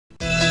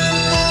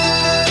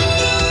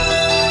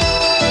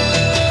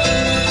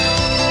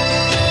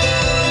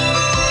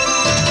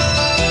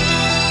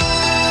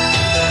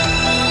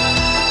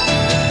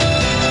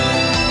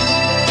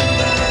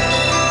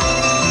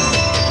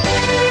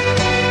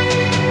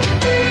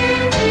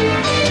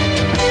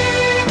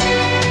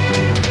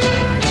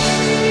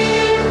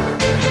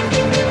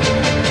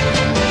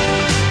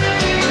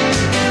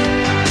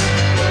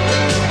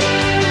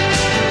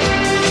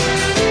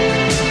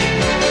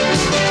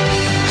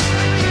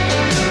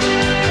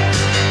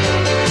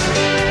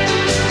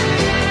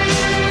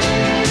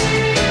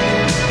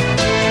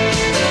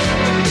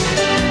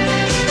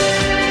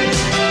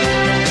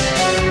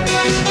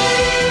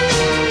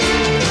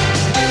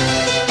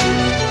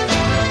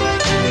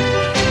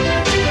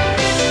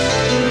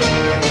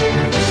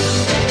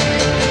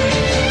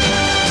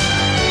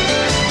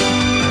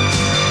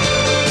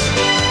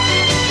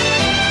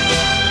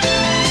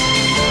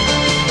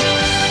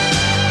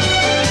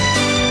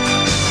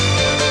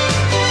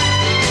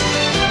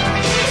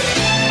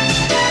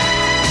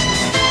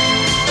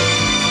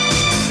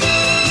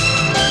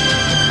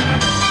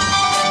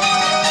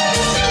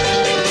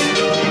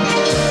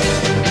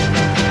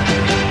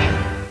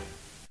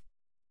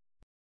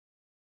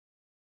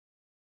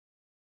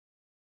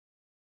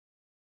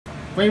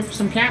Ready for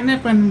some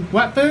catnip and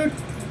wet food?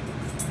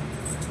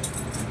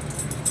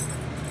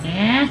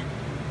 Yeah?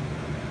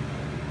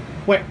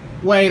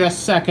 Wait a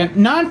second.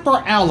 None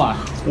for Ella.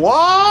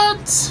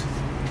 What?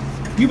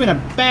 You've been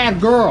a bad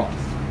girl.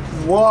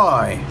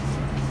 Why?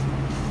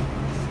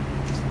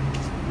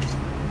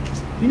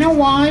 You know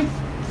why?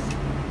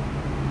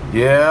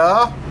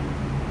 Yeah?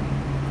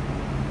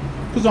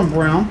 Because I'm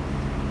brown.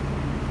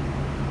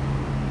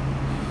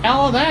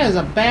 Ella, that is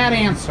a bad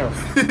answer.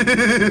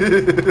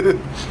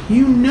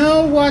 You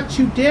know what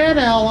you did,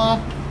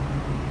 Ella.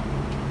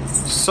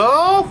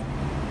 So?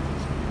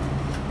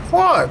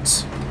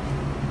 What?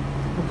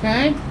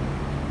 Okay?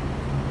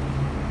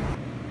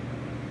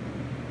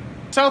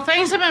 So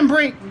things have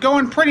been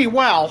going pretty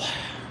well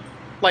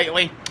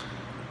lately.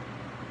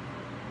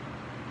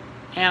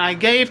 And I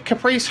gave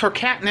Caprice her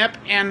catnip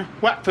and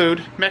wet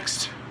food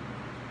mixed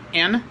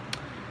in.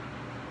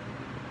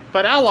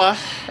 But Ella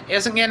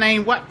isn't getting any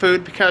wet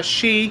food because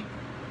she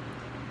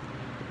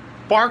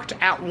barked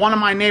at one of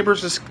my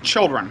neighbors'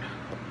 children.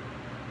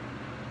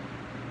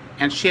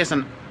 And she is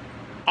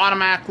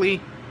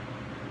automatically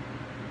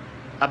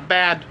a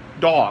bad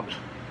dog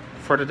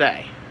for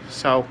today.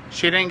 So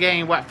she didn't get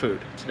any wet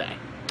food today.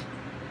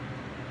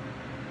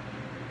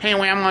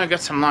 Anyway, I'm gonna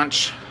get some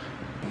lunch.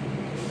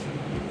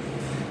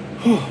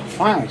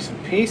 Finally, some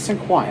peace and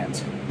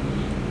quiet.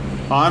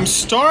 I'm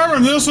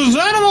starving. This is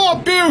animal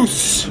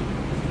abuse.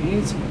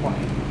 Peace and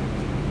quiet.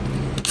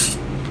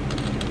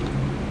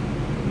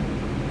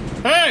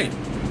 Hey!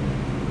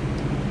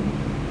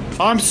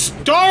 I'm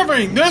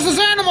starving. This is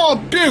animal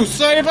abuse,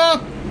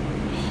 Ava.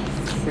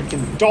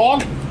 Freaking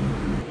dog.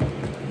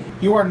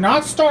 You are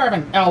not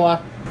starving,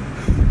 Ella.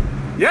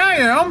 Yeah, I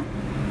am.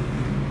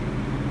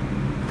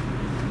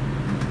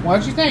 What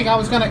did you think? I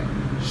was gonna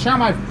share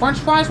my french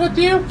fries with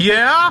you?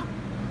 Yeah?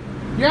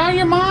 You're out of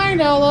your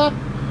mind, Ella.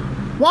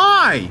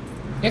 Why?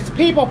 It's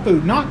people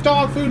food, not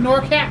dog food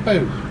nor cat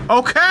food.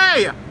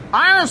 Okay,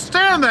 I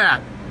understand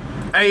that,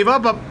 Ava,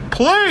 but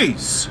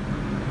please.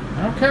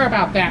 I don't care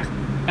about that,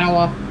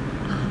 Ella.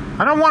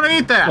 I don't want to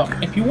eat that.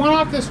 Look, if you want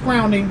off this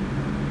grounding,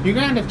 you're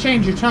going to have to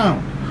change your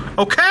tone.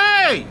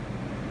 Okay,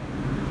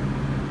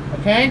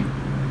 Okay?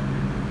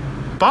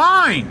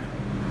 fine.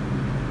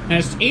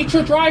 And just eat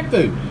your dry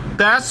food.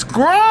 That's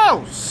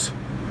gross.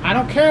 I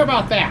don't care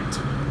about that.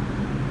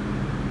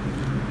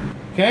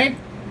 Okay?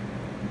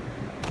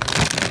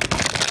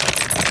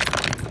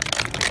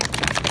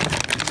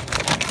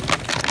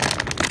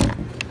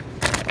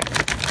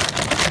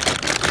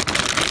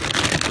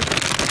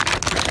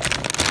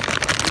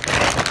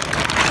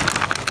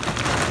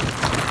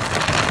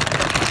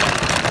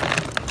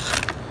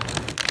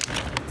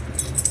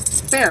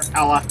 There,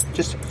 Ella.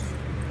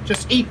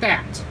 Just eat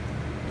that.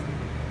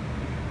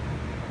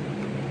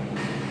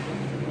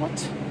 What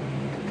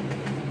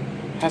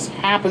has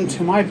happened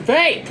to my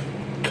vape?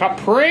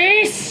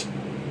 Caprice?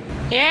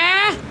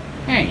 Yeah?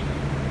 Hey,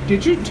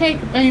 did you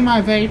take away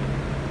my vape?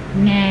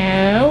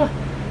 No,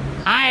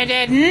 I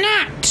did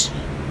not.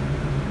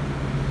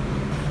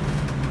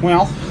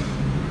 Well,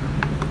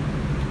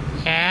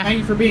 Yeah? thank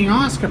you for being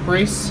honest,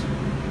 Caprice.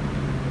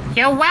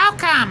 You're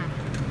welcome.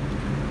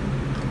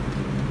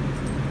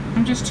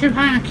 I'm just too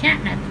high on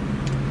catnip.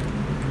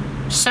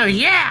 So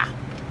yeah,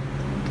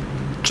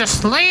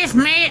 just leave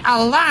me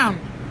alone.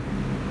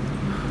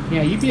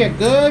 Yeah, you be a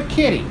good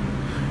kitty.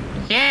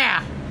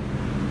 Yeah,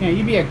 Yeah,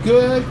 you be a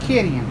good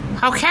kitty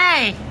and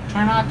okay,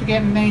 try not to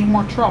get in any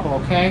more trouble,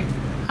 okay?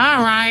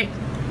 alright.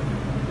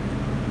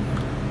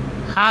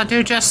 I'll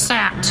do just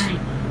that.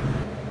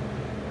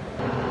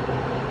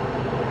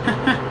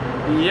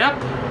 Yep.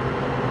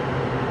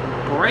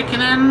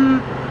 Breaking in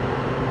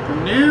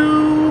the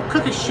new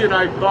cookie shoot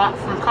I bought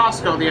from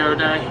Costco the other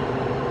day.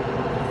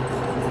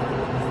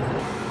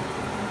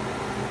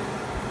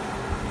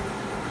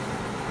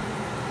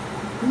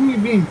 You're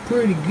being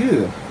pretty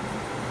good.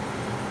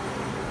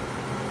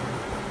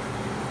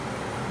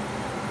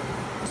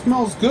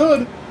 Smells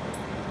good.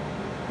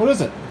 What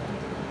is it?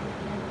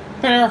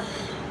 They're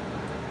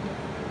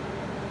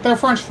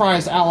French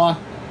fries, Ella.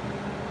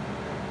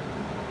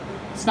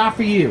 It's not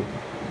for you.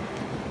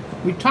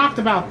 We talked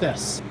about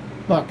this.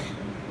 Look.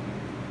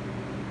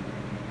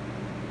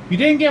 You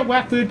didn't get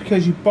wet food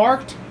because you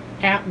barked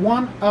at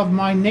one of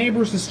my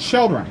neighbors'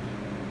 children.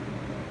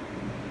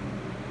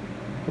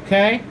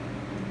 Okay?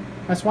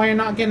 That's why you're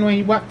not getting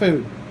any wet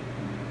food.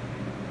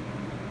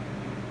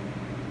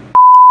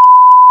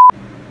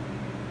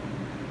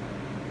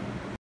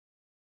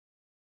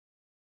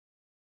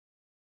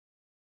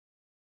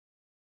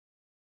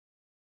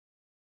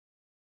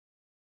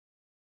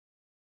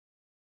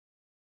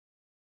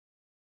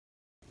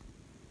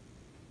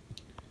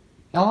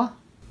 Ella?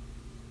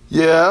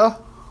 Yeah?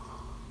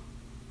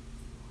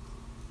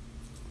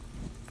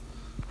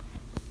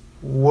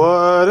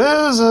 What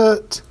is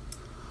it?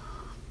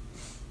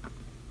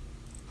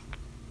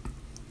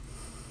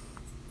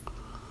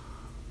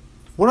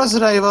 What is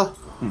it, Ava?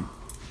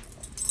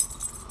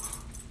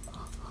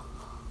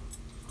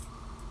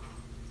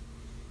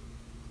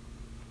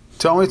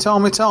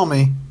 Tell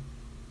me.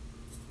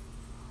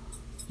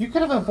 You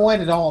could have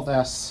avoided all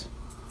this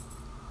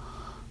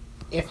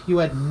if you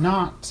had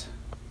not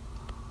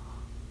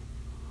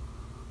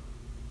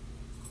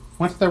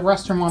went to the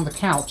restroom on the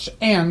couch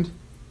and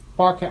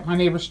bark at my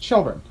neighbor's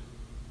children.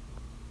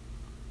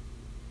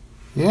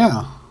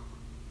 Yeah.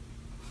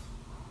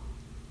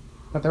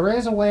 But there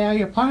is a way out of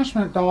your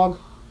punishment, dog.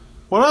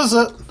 What is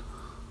it?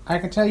 I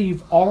can tell you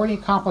you've already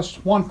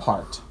accomplished one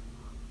part.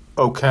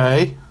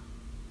 Okay.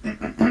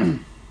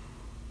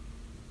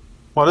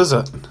 What is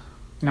it?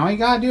 Now all you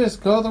gotta do is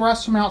go to the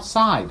restroom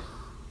outside.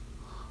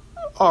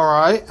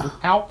 Alright.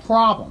 Without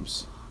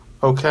problems.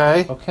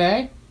 Okay.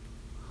 Okay?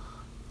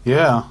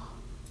 Yeah.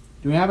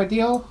 Do we have a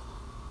deal,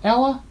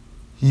 Ella?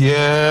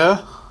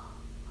 Yeah.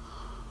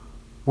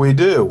 We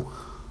do.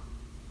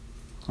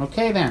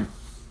 Okay then.